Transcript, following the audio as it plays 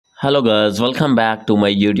Hello guys, welcome back to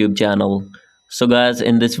my YouTube channel. So guys,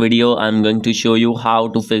 in this video I'm going to show you how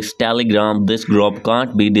to fix Telegram. This group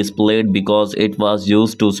can't be displayed because it was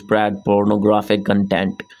used to spread pornographic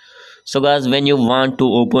content. So guys, when you want to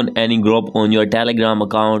open any group on your Telegram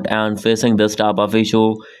account and facing this type of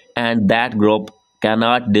issue and that group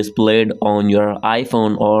cannot displayed on your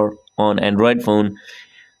iPhone or on Android phone,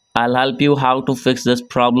 I'll help you how to fix this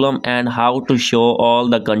problem and how to show all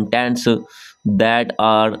the contents that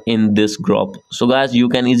are in this group. So guys, you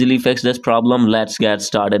can easily fix this problem. Let's get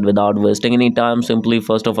started without wasting any time. Simply,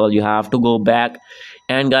 first of all, you have to go back,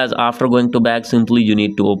 and guys, after going to back, simply you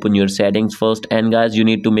need to open your settings first, and guys, you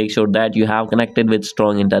need to make sure that you have connected with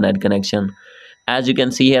strong internet connection. As you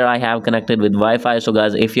can see here, I have connected with Wi-Fi. So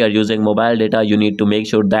guys, if you are using mobile data, you need to make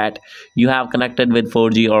sure that you have connected with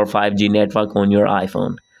 4G or 5G network on your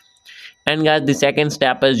iPhone. And guys, the second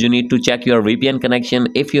step is you need to check your VPN connection.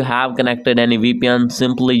 If you have connected any VPN,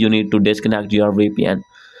 simply you need to disconnect your VPN.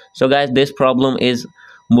 So guys, this problem is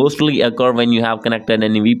mostly occur when you have connected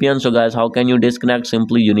any VPN. So guys, how can you disconnect?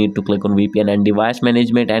 Simply you need to click on VPN and device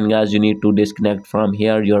management, and guys, you need to disconnect from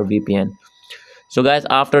here your VPN. So guys,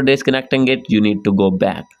 after disconnecting it, you need to go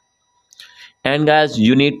back. And guys,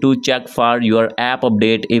 you need to check for your app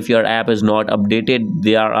update. If your app is not updated,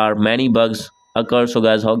 there are many bugs occur. So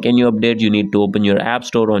guys, how can you update? You need to open your app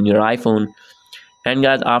store on your iPhone, and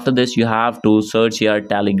guys, after this you have to search here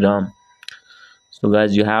Telegram. So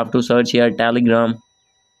guys, you have to search here Telegram,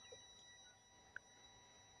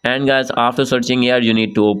 and guys, after searching here, you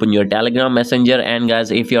need to open your Telegram messenger. And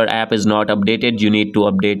guys, if your app is not updated, you need to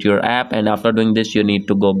update your app, and after doing this, you need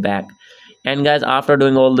to go back. And guys, after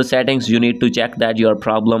doing all the settings, you need to check that your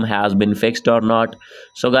problem has been fixed or not.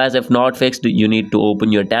 So guys, if not fixed, you need to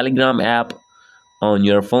open your Telegram app on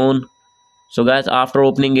your phone. So guys, after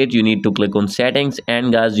opening it, you need to click on settings,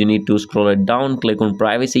 and guys, you need to scroll it down, click on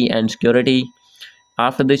privacy and security.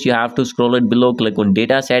 After this, you have to scroll it below, click on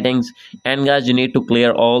data settings, and guys, you need to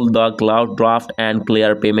clear all the cloud draft and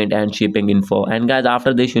clear payment and shipping info. And guys,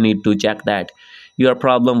 after this, you need to check that your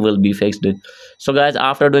problem will be fixed. So guys,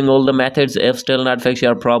 after doing all the methods, if still not fix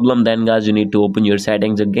your problem, then guys, you need to open your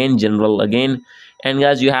settings again, general again, and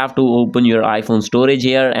guys, you have to open your iPhone storage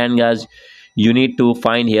here, and guys, you need to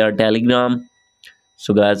find here Telegram.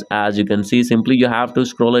 So guys, as you can see, simply you have to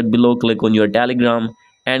scroll it below, click on your Telegram,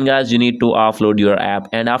 and guys, you need to offload your app.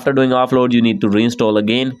 And after doing offload, you need to reinstall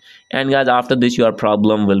again, and guys, after this your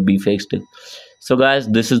problem will be fixed. So guys,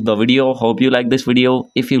 this is the video. Hope you like this video.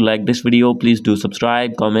 If you like this video, please do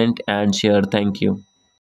subscribe, comment and share. Thank you.